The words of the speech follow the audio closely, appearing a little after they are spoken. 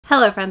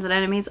Hello friends and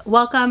enemies,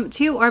 welcome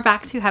to or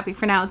back to Happy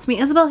For Now. It's me,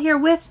 Isabel, here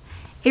with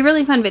a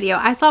really fun video.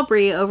 I saw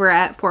Brie over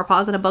at Four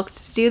Paws in a Book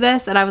to do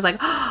this and I was like,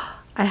 oh,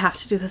 I have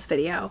to do this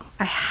video.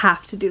 I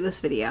have to do this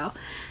video.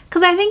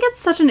 Because I think it's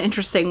such an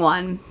interesting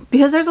one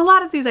because there's a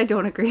lot of these I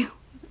don't agree with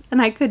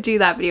and I could do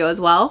that video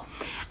as well.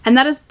 And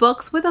that is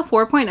books with a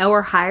 4.0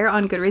 or higher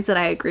on Goodreads that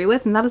I agree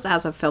with, and that is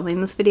as of filming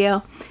this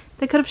video.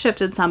 They could have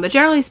shifted some, but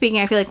generally speaking,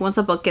 I feel like once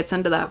a book gets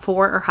into that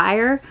 4 or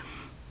higher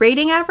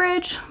rating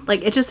average,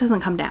 like it just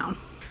doesn't come down.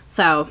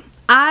 So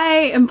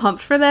I am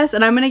pumped for this,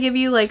 and I'm going to give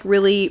you like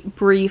really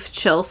brief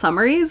chill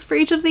summaries for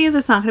each of these.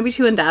 It's not going to be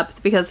too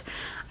in-depth because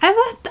I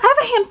have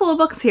a handful of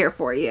books here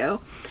for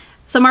you.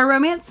 Some are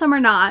romance, some are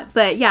not,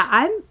 but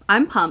yeah,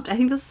 I'm pumped. I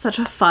think this is such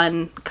a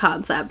fun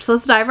concept. So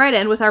let's dive right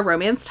in with our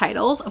romance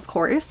titles, of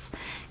course,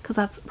 because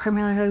that's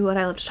primarily what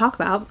I love to talk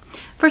about.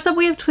 First up,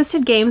 we have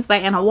Twisted Games by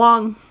Anna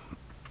Wong.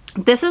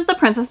 This is the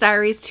Princess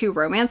Diaries 2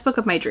 romance book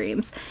of my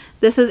dreams.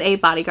 This is a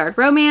bodyguard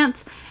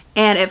romance,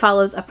 and it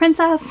follows a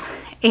princess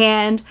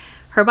and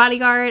her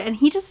bodyguard, and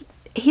he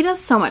does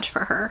so much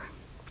for her.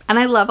 And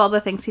I love all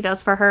the things he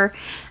does for her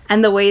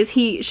and the ways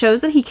he shows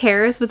that he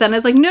cares, but then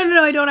it's like,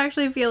 no, I don't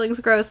actually have feelings.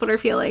 Gross, what are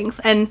feelings?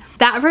 And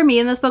that for me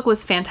in this book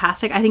was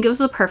fantastic. I think it was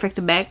the perfect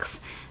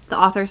mix. The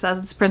author says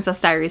it's Princess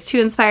Diaries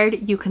 2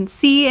 inspired. You can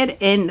see it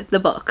in the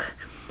book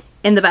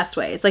in the best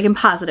ways, like in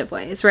positive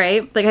ways,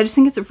 right? Like I just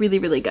think it's really,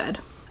 really good.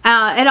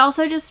 It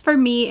also just for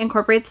me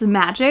incorporates the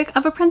magic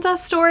of a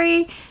princess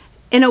story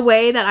in a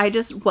way that I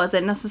just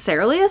wasn't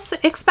necessarily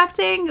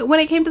expecting when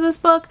it came to this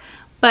book.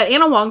 But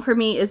Anna Wong for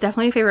me is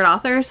definitely a favorite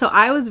author, so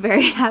I was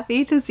very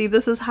happy to see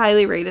this as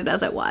highly rated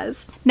as it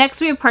was.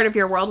 Next we have Part of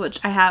Your World, which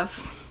I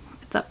have,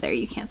 it's up there,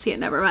 you can't see it,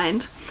 never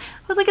mind.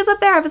 I was like, it's up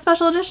there, I have a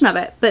special edition of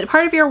it. But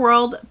Part of Your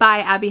World by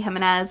Abby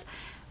Jimenez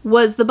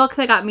was the book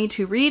that got me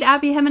to read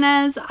Abby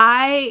Jimenez.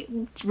 I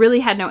really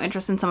had no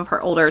interest in some of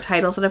her older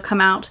titles that have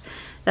come out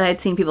that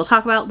I'd seen people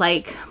talk about,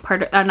 like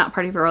not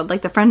Part of Your World,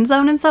 like The Friend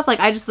Zone and stuff. Like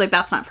I just like,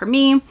 that's not for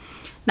me,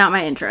 not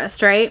my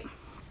interest, right?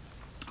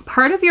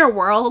 Part of Your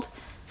World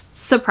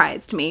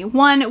surprised me.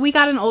 One, we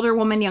got an older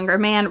woman, younger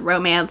man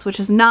romance, which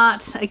is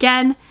not,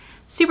 again,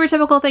 super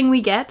typical thing we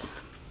get,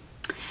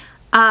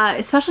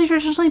 especially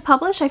traditionally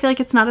published. I feel like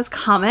it's not as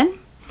common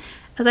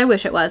as I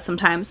wish it was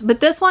sometimes. But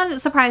this one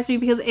surprised me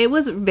because it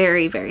was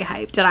very, very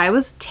hyped and I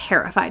was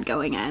terrified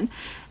going in.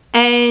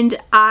 And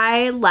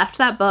I left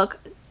that book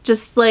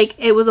just like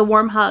it was a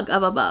warm hug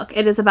of a book.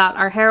 It is about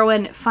our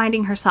heroine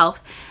finding herself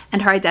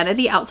and her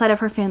identity outside of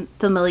her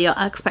familial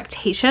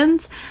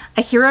expectations.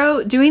 A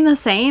hero doing the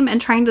same and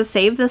trying to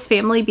save this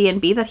family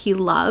B&B that he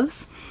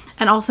loves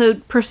and also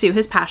pursue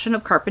his passion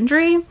of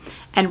carpentry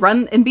and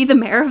run and be the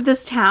mayor of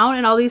this town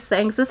and all these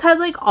things. This had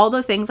like all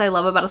the things I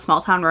love about a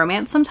small town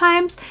romance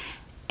sometimes.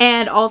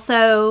 And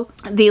also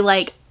the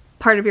like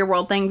part of your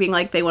world thing being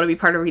like they want to be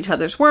part of each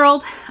other's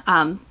world.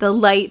 The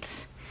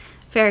light,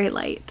 very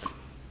light,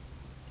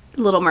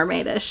 Little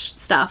Mermaid-ish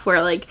stuff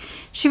where like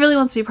she really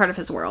wants to be part of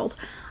his world.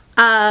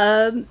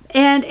 And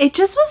it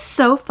just was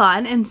so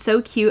fun and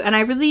so cute, and I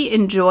really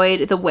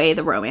enjoyed the way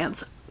the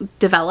romance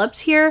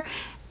developed here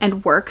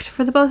and worked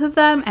for the both of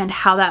them and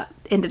how that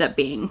ended up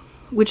being,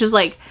 which is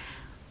like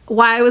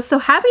why I was so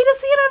happy to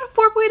see it at a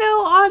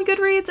 4.0 on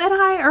Goodreads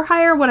and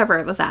higher, whatever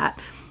it was at.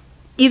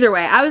 Either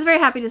way, I was very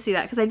happy to see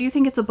that because I do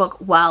think it's a book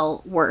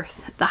well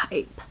worth the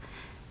hype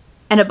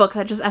and a book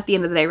that just at the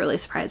end of the day really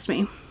surprised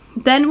me.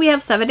 Then we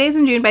have 7 Days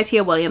in June by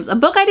Tia Williams, a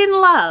book I didn't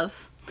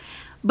love,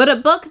 but a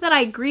book that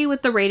I agree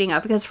with the rating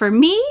of because for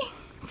me,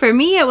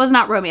 it was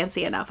not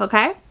romancy enough,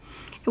 okay?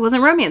 It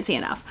wasn't romancy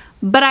enough,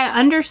 but I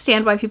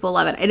understand why people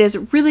love it. It is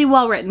really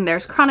well written.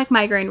 There's chronic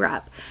migraine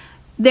rep.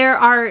 There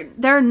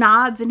are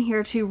nods in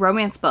here to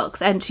romance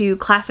books and to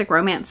classic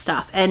romance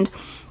stuff and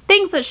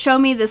things that show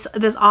me this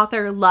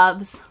author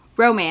loves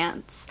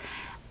romance.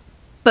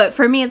 But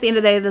for me, at the end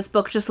of the day, this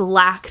book just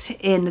lacked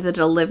in the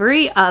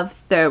delivery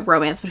of the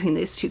romance between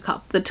these two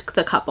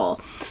the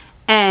couple.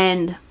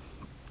 And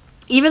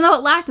even though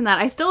it lacked in that,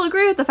 I still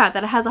agree with the fact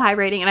that it has a high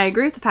rating, and I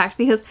agree with the fact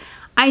because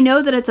I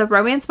know that it's a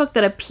romance book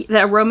that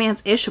a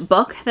romance-ish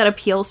book that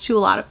appeals to a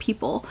lot of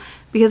people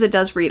because it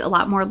does read a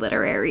lot more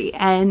literary.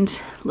 And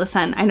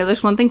listen, I know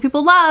there's one thing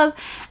people love,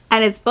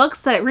 and it's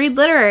books that read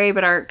literary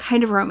but are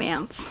kind of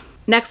romance.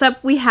 Next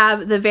up, we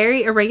have The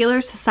Very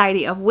Irregular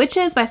Society of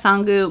Witches by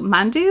Sangu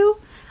Mandu.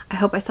 I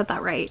hope I said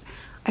that right.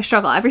 I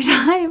struggle every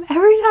time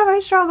I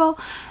struggle.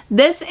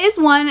 This is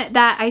one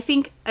that I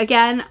think,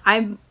 again,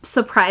 I'm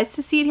surprised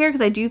to see it here because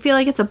I do feel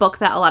like it's a book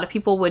that a lot of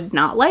people would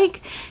not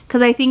like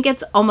because I think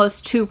it's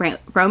almost too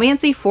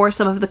romancy for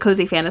some of the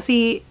cozy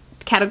fantasy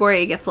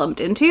category it gets lumped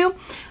into.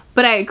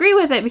 But I agree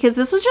with it because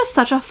this was just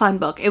such a fun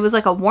book. It was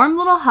like a warm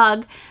little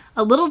hug,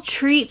 a little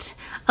treat,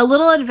 a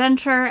little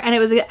adventure, and it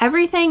was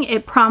everything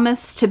it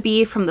promised to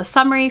be from the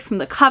summary, from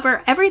the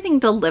cover, everything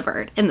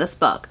delivered in this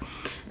book.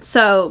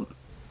 So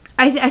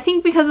I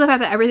think because of the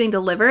fact that everything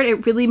delivered,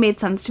 it really made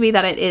sense to me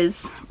that it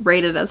is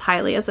rated as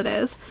highly as it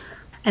is.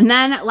 And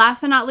then last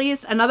but not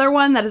least, another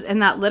one that is in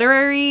that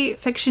literary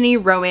fiction-y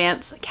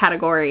romance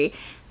category,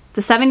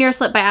 The 7-Year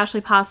Slip by Ashley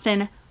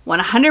Poston.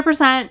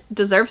 100%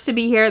 deserves to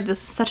be here.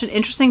 This is such an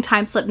interesting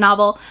time slip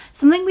novel,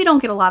 something we don't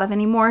get a lot of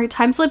anymore.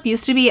 Time slip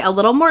used to be a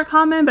little more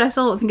common, but I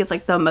still don't think it's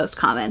like the most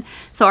common.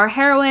 So our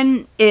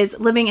heroine is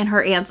living in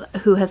her aunt's,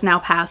 who has now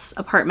passed,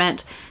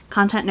 apartment.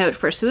 Content note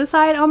for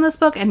suicide on this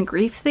book and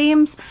grief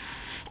themes.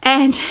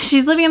 And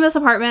she's living in this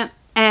apartment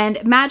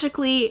and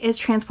magically is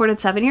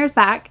transported 7 years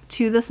back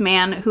to this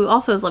man who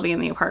also is living in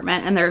the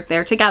apartment, and they're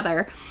there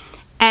together.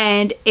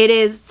 And it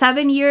is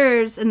 7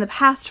 years in the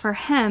past for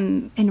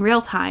him in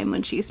real time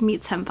when she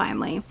meets him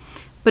finally.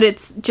 But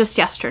it's just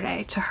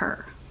yesterday to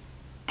her.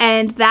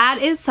 And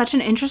that is such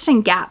an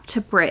interesting gap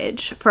to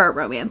bridge for a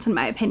romance, in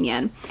my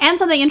opinion. And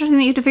something interesting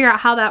that you have to figure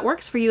out how that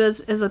works for you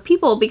as a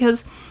people,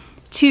 because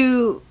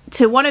to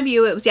one of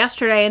you it was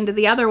yesterday and to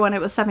the other one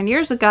it was 7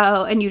 years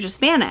ago and you just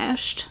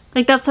vanished.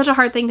 Like, that's such a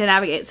hard thing to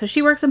navigate. So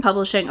she works in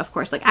publishing, of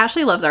course. Like,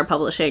 Ashley loves our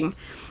publishing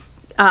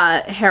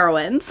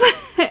heroines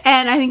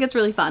and I think it's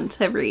really fun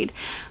to read.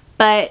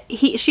 But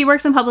she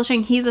works in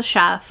publishing, he's a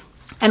chef,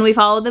 and we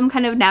follow them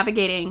kind of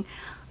navigating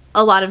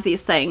a lot of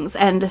these things,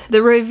 and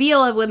the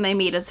reveal of when they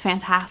meet is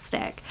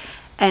fantastic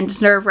and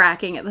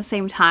nerve-wracking at the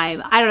same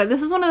time. I don't know,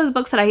 this is one of those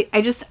books that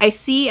I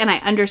see and I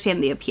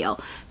understand the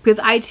appeal, because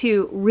I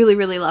too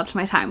really loved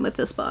my time with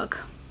this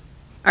book.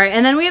 All right,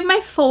 and then we have my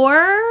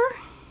 4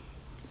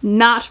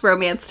 not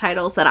romance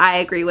titles that I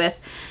agree with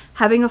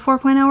having a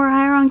 4.0 or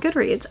higher on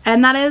Goodreads.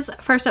 And that is,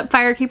 first up,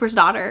 Firekeeper's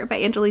Daughter by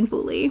Angeline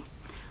Boulley.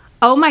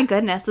 Oh my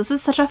goodness, this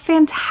is such a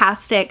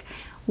fantastic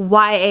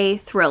YA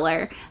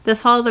thriller.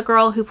 This follows a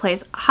girl who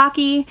plays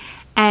hockey,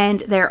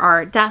 and there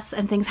are deaths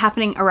and things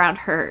happening around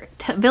her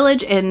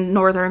village in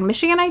northern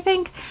Michigan, I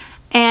think.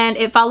 And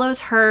it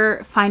follows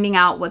her finding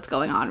out what's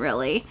going on,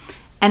 really,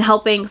 and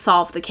helping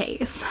solve the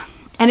case.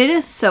 And it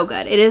is so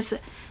good. It is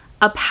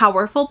a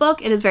powerful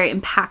book. It is very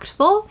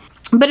impactful.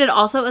 But it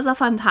also is a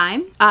fun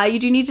time. You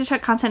do need to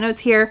check content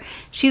notes here.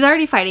 She's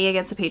already fighting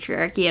against the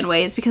patriarchy in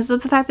ways because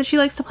of the fact that she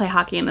likes to play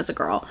hockey and is a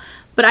girl.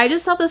 But I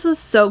just thought this was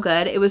so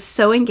good. It was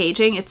so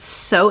engaging. It's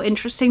so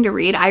interesting to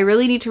read. I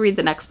really need to read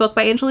the next book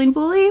by Angeline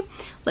Boulley,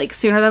 like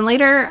sooner than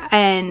later,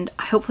 and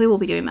hopefully we'll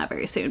be doing that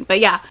very soon.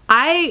 But yeah,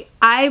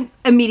 I'm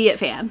immediate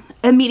fan,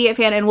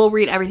 and we'll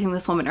read everything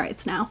this woman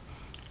writes now.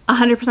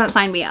 100%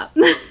 sign me up.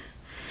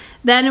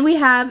 Then we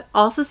have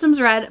All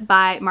Systems Red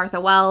by Martha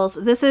Wells.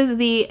 This is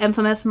the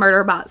infamous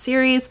Murderbot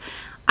series.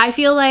 I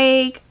feel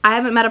like I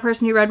haven't met a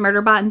person who read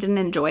Murderbot and didn't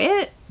enjoy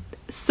it.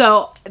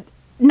 So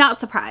not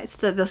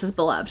surprised that this is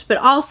beloved, but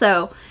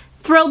also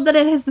thrilled that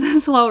it is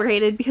this well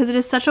rated because it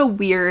is such a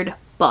weird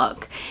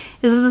book.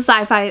 This is a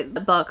sci-fi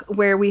book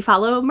where we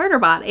follow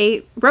Murderbot,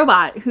 a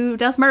robot who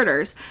does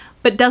murders,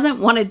 but doesn't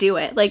want to do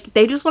it. Like,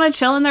 they just want to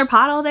chill in their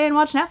pod all day and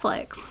watch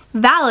Netflix.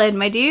 Valid,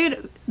 my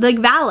dude. Like,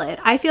 valid.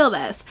 I feel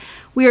this.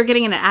 We are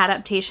getting an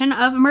adaptation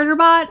of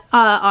Murderbot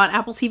on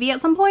Apple TV at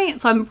some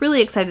point, so I'm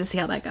really excited to see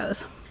how that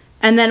goes.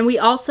 And then we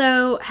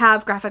also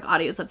have graphic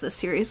audios of this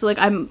series, so like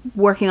I'm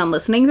working on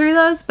listening through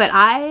those, but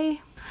I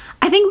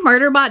think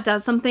Murderbot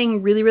does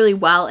something really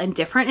well and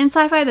different in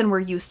sci-fi than we're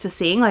used to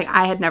seeing. Like,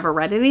 I had never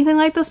read anything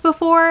like this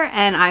before,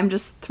 and I'm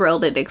just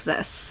thrilled it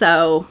exists,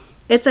 so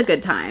it's a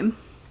good time.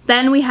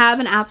 Then we have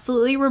An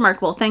Absolutely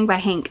Remarkable Thing by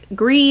Hank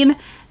Green.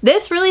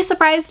 This really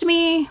surprised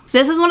me.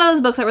 This is one of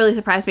those books that really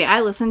surprised me.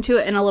 I listened to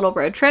it in a little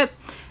road trip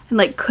and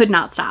like could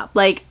not stop.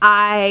 Like,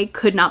 I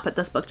could not put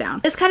this book down.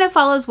 This kind of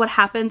follows what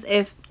happens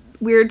if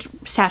weird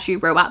statue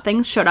robot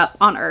things showed up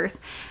on Earth,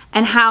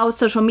 and how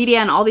social media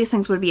and all these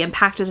things would be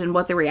impacted and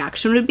what the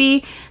reaction would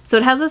be. So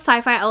it has a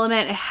sci-fi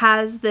element. It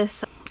has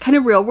this kind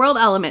of real world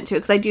element to it,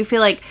 because I do feel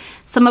like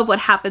some of what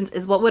happens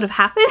is what would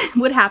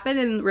happen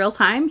in real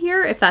time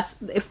here if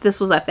this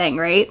was a thing,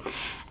 right?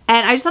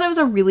 And I just thought it was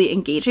a really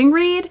engaging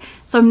read,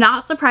 so I'm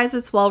not surprised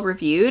it's well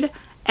reviewed,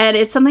 and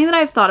it's something that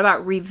I've thought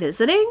about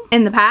revisiting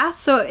in the past,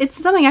 so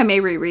it's something I may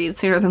reread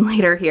sooner than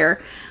later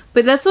here.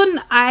 But this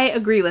one I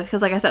agree with,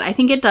 because like I said, I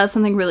think it does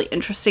something really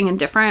interesting and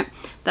different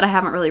that I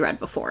haven't really read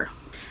before.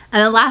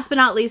 And then last but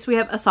not least, we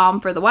have A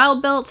Psalm for the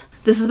Wild Built.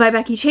 This is by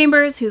Becky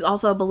Chambers, who's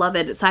also a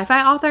beloved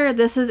sci-fi author.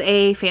 This is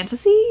a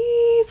fantasy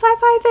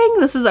sci-fi thing.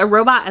 This is a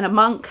robot and a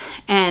monk,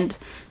 and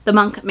the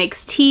monk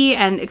makes tea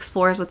and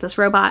explores with this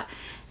robot.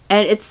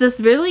 And it's this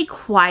really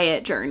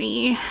quiet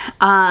journey.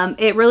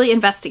 It really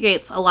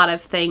investigates a lot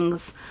of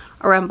things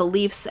around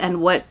beliefs and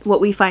what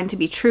we find to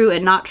be true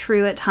and not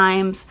true at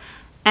times.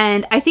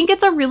 And I think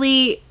it's a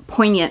really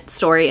poignant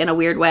story in a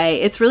weird way.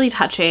 It's really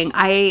touching.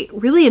 I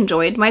really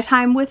enjoyed my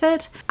time with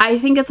it. I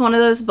think it's one of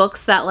those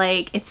books that,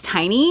 like, it's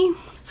tiny,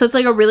 so it's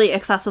like a really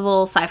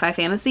accessible sci-fi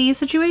fantasy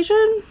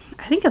situation.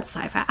 I think it's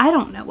sci-fi. I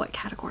don't know what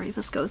category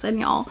this goes in,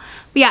 y'all.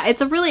 But yeah,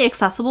 it's a really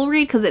accessible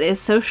read because it is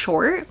so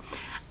short.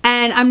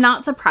 And I'm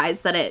not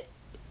surprised that it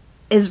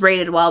is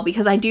rated well,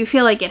 because I do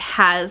feel like it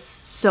has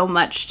so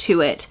much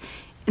to it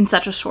in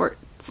such a short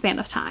span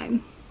of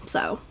time.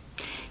 So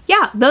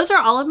yeah, those are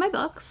all of my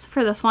books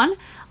for this one.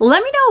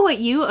 Let me know what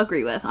you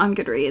agree with on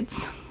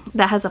Goodreads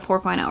that has a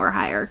 4.0 or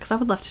higher, because I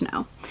would love to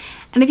know.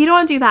 And if you don't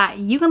want to do that,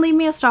 you can leave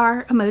me a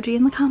star emoji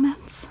in the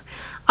comments.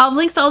 I'll have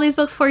links to all these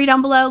books for you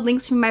down below,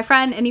 links to my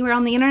friend anywhere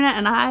on the internet,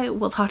 and I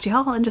will talk to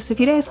y'all in just a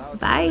few days.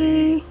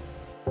 Bye.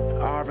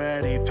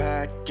 Already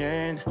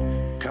packing,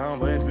 come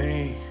with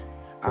me.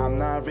 I'm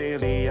not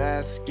really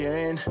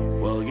asking.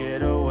 We'll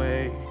get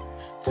away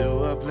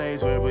to a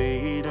place where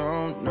we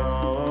don't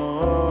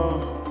know.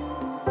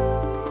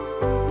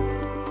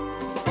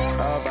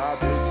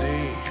 About to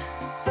see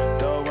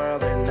the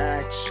world in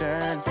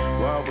action,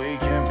 what we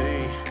can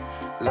be.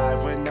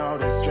 Life with no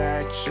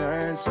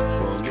distractions.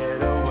 We'll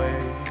get away.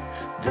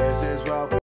 This is what we